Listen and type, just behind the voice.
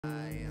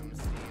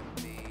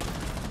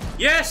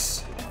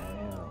Yes!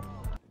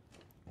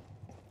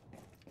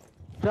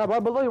 Ja,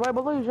 right below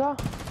you, Ja.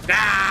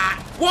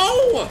 Ah!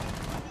 Whoa!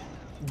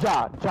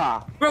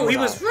 Ja. Bro, he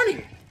was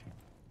running.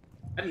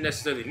 I didn't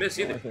necessarily miss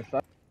either.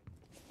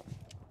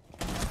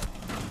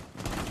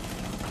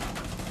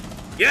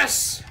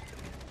 Yes!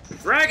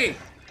 Fragging!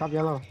 Top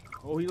yellow.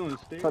 Oh, he's on the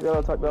stairs. Top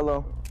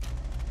yellow.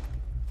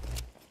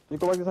 You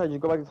go back to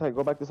site,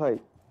 go back to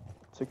site.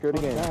 Secure the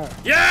game.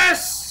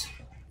 Yes!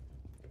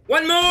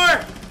 One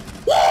more!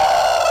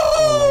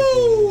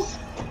 Woo!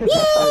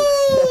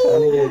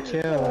 Oh,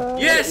 chill.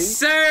 Yes,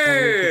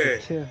 sir!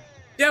 Chill.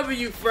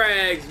 W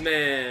frags,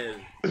 man.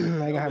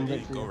 I got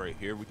him. Go right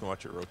here. We can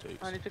watch it rotate.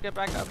 I need to get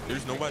back up.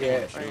 There's nobody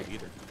on the shield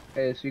either.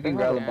 Hey, so you can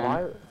grab the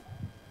bomb.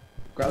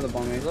 Grab the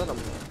bomb, mate.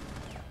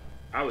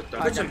 I would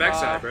touch him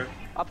backside, bro.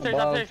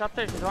 Upstairs.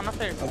 There's one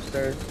upstairs.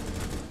 Upstairs.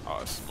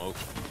 Oh, smoke.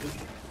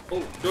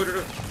 Oh,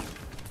 door.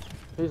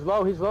 He's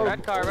low.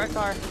 Red car. I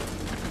got him.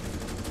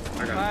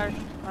 Flash.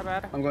 My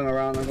bad. I'm going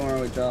around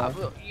with Josh.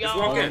 Just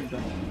walk in.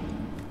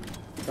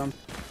 Jump.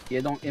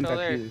 Yeah, don't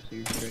impact you, so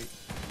you're straight.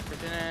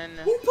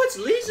 Who puts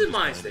laser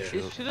mines there?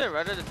 He's to the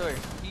right of the door.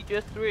 He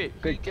just threw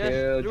it. Good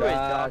kill,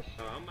 Josh.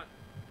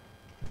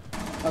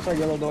 Outside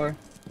yellow door.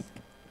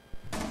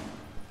 I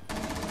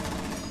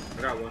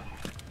got one.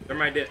 They're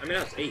right there. I mean,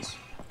 that's ace.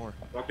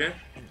 Walk in.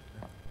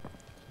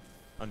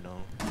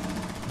 Unknown.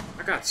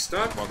 I got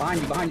stuck.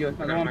 Behind you.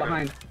 Another one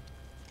behind.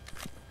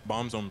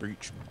 Bombs on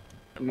breach.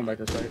 I'm going back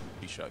to site.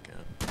 He shot him.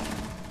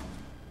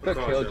 Good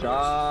kill,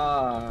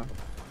 Josh.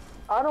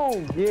 I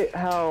don't get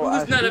how.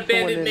 Who's not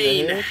abandoned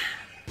main?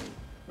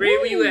 Ray,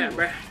 where you at,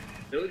 bruh?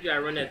 Told you I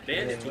run that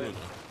bandit.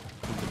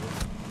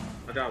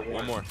 I got one.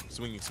 One more.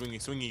 Swinging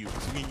you.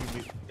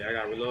 Yeah, I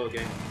got reload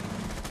again.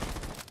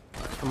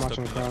 I'm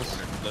watching across.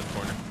 Left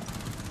corner.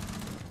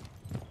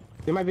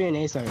 They might be in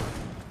A side.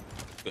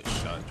 Good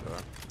shot, Joe.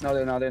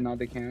 No, they're not.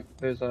 They can't.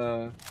 There's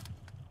Bro,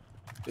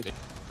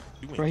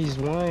 he's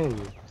one.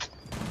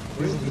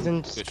 He's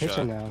in Good kitchen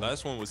shot. now.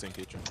 Last one was in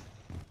kitchen.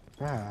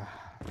 Ah.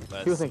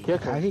 He was in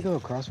kitchen. How'd he go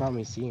across without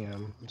me seeing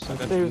him? I'm so I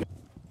got confused.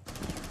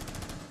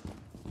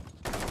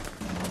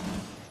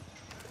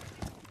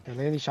 I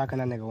literally shotgun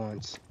that nigga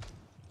once.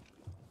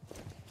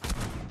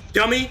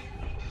 Dummy!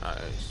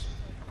 Nice.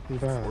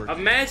 Bro,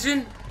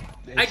 Imagine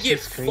I it's get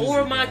just crazy,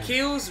 4 of my bro.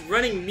 kills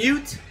running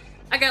mute.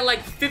 I got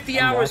like 50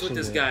 I'm hours with watching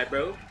this it. guy,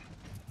 bro.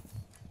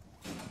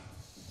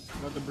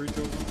 Got the breach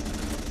over.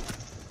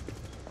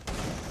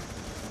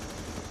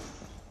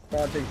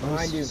 Kartik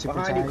behind you. Super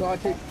Behind you,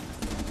 tight. Kartik.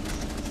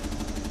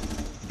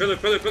 Pillar.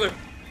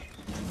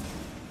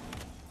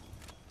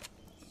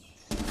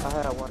 I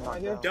had one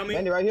Right here. Dummy.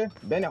 Bandit right here.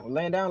 Bandit,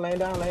 laying down.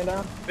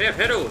 They have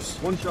heados.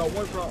 One shot.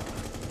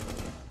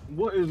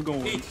 What is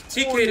going He on?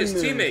 TK'd his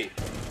teammate.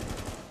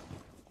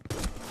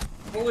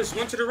 Oh, there's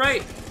one to the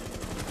right.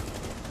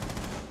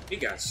 He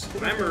got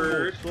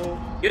slammered.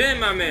 Get in,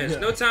 my man.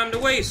 No time to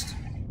waste.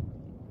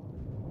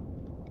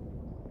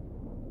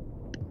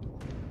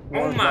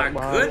 Oh my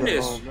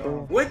goodness.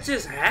 What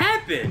just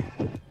happened?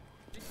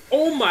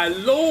 Oh my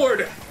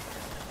lord.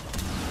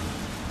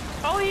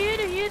 Oh, he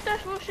hit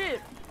that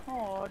bullshit.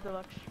 Oh,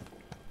 deluxe.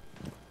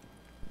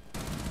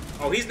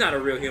 Oh, he's not a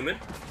real human.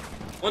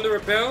 On the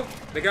rappel.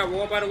 They got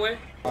wall, by the way.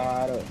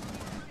 I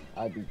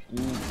be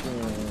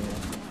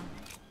geeking.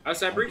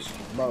 Outside breach.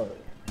 Bro.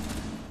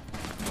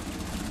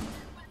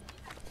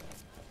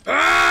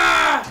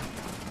 Ah!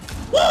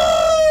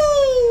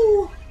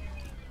 Woo!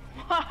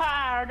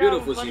 That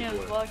Beautiful was funny shit, as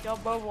boy. fuck. Y'all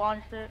both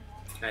launched it.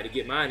 I had to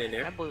get mine in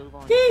there. That boy was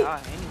going to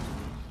die anyway.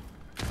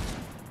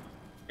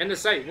 In the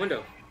sight,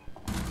 window.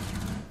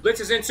 Blitz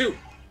is in 2.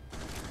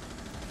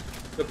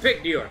 The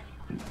pick, Dior.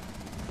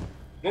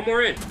 One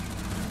more in.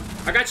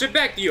 I got your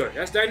back, Dior.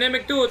 That's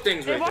dynamic dual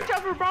things Hey, right watch there.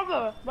 out for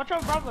Bravo.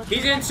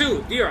 He's in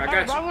 2. Dior, I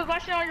got you. Bravo's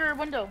flashing on your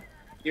window.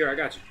 Dior, I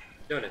got you.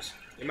 Doing this.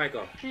 Your mic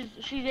off. She's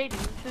 80.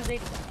 She's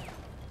 80.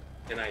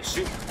 And I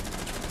shoot.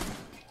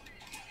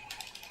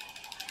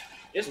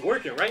 It's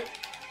working, right?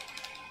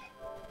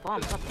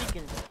 Bomb, stop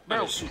peeking.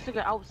 Bro, shoot. stick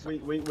it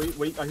outside. Wait.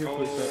 I hear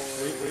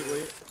footsteps.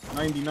 Wait.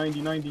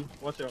 90.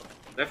 Watch out.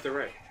 Left or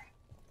right?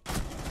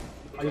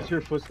 I just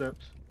hear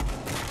footsteps.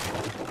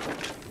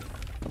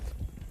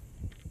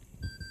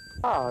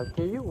 Ah,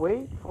 can you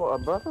wait for a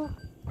brother?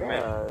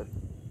 Man. God.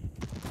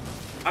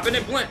 I've been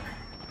in blunt.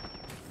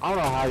 I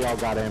don't know how y'all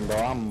got in, bro.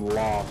 I'm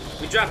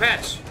lost. We drop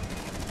hatch.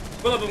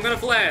 Pull up, I'm gonna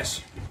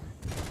flash.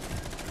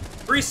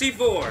 3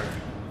 C4.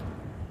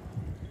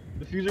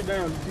 Diffuser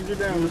down.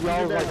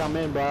 Y'all was like I'm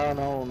in, bro. I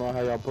don't know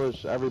how y'all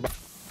push everybody.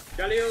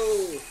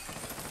 Galio.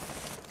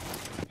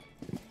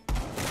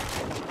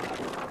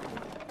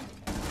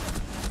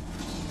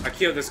 I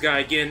killed this guy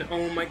again.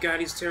 Oh my god,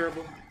 he's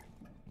terrible.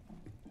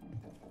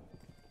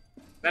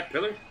 That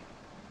pillar?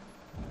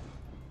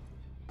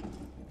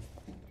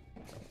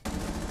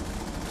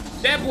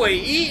 That boy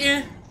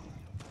eating.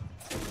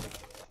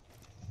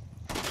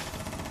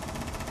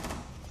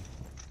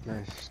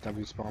 Nice.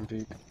 W spawn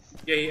peak.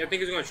 Yeah, I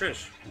think he's going to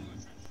trench.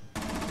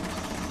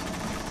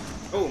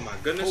 Oh my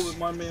goodness. Hold it,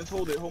 my man.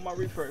 Hold it. Hold my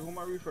refrag.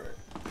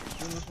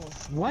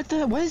 What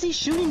the? What is he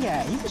shooting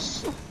at? He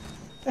was.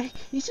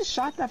 He just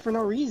shot that for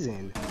no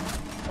reason.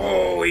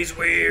 Oh, he's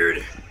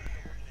weird.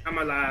 I'm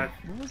alive.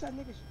 What was that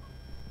nigga?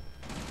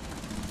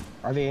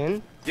 Are they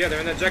in? Yeah, they're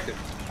in the objective.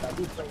 I have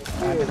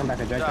to come back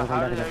objective. Come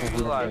back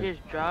objective. They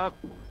just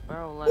dropped,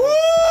 bro, like,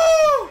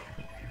 Woo!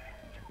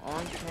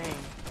 on train.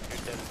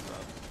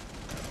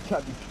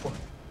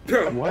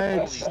 Bro.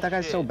 What? That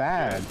guy's so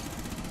bad.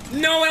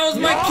 No, that was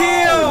my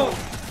kill!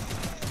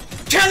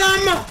 Kill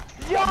him!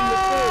 Yo!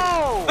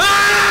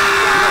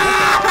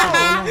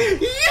 Ah!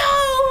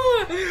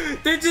 Yo!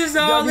 They're just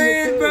all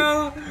in,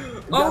 bro.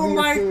 Oh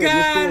my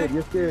god.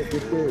 You're scared.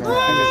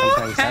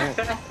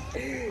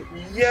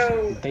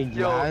 Yo. They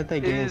got they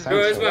getting Bro,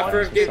 it's my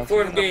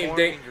fourth game.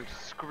 You're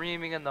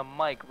screaming in the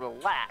mic.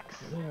 Relax.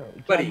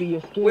 Buddy,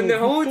 when the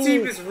whole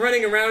team is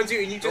running around you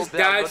and you just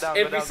dodge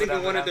every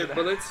single one of their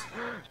bullets,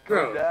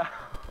 bro.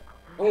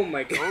 Oh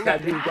my god.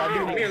 Let me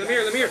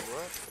here.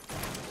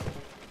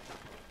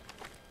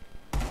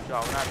 Yo,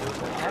 we're not doing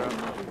this, bro.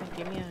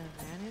 Give me an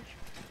advantage.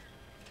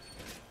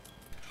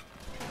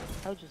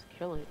 I'll just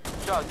kill it.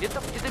 Yo, get the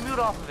mute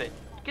off of it.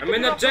 Get I'm the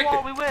in mute the off the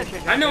wall,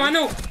 objective. we win. I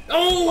know.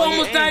 Oh,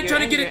 almost died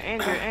trying to get it.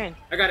 You're in.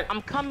 I got it.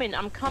 I'm coming.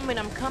 One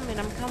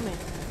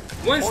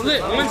Hold slit.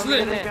 it, One hold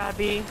slit. it.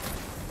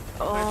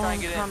 Oh, try and I'm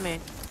get in.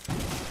 coming.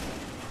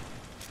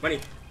 Money.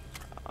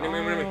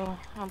 Oh,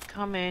 I'm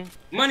coming.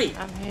 Money.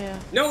 I'm here.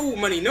 No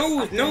money.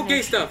 No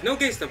gay stuff. No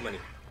gay stuff. Money.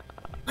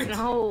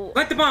 No.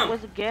 Plant the bomb.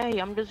 What's gay?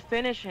 I'm just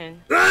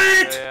finishing.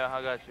 Right. Yeah,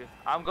 I got you.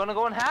 I'm gonna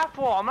go in half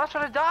wall. I'm not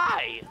trying to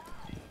die.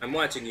 I'm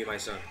watching you, my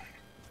son.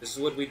 This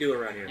is what we do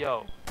around here.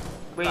 Yo.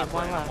 Wait, I'm not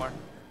one playing no left. more.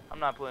 I'm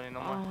not playing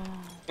no more. Oh.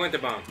 Plant the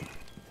bomb.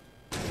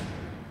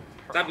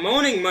 Stop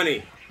moaning,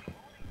 money.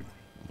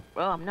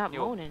 Bro, I'm not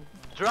Yo. moaning.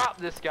 Drop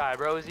this guy,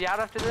 bro. Is he out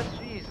after this?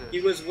 Jesus.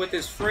 He was with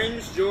his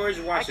friend George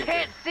I Washington.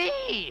 can't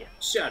see.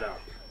 Shut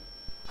up.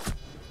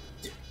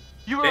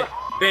 You were.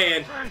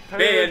 Ban.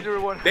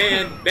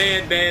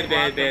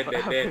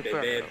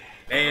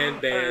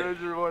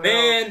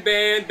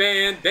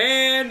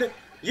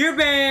 You're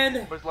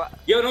banned.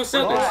 Yo, don't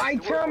sell this. I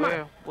tell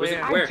my. Where?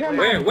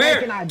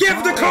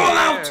 Give the call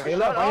out. Hey,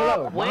 look,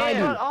 behind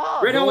you.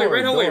 Red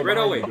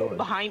hallway.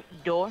 Behind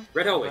door.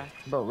 Red hallway.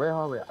 Bro, red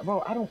hallway.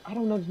 Bro, I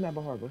don't know this map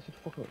by heart, bro. Shut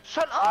the fuck up.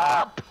 Shut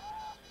up.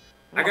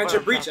 I got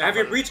your breach. I have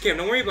your breach cam.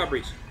 Don't worry about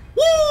breach.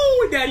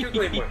 Woo! Dad, you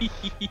played more.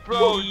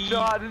 Bro,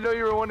 John, I didn't know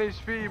you were 1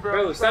 HP, bro.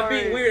 Bro, stop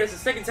Sorry. being weird. That's the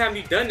second time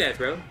you've done that,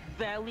 bro.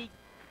 Valley.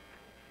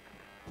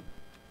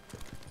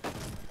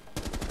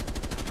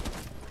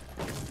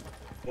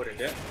 What is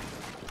that?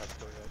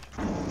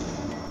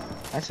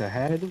 That's a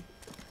head.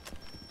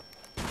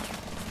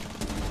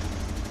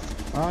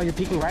 Oh, you're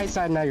peeking right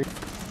side now. You're to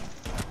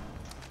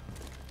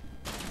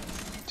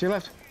your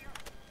left.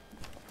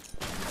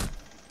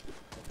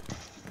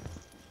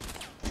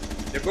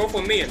 They're both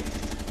on me and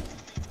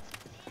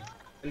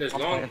this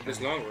long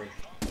room.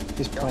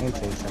 He's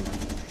planting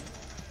something.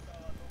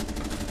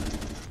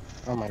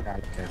 Oh my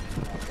god, okay.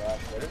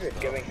 What is it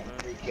giving him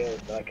 3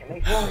 kills? Like, can they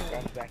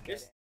get back?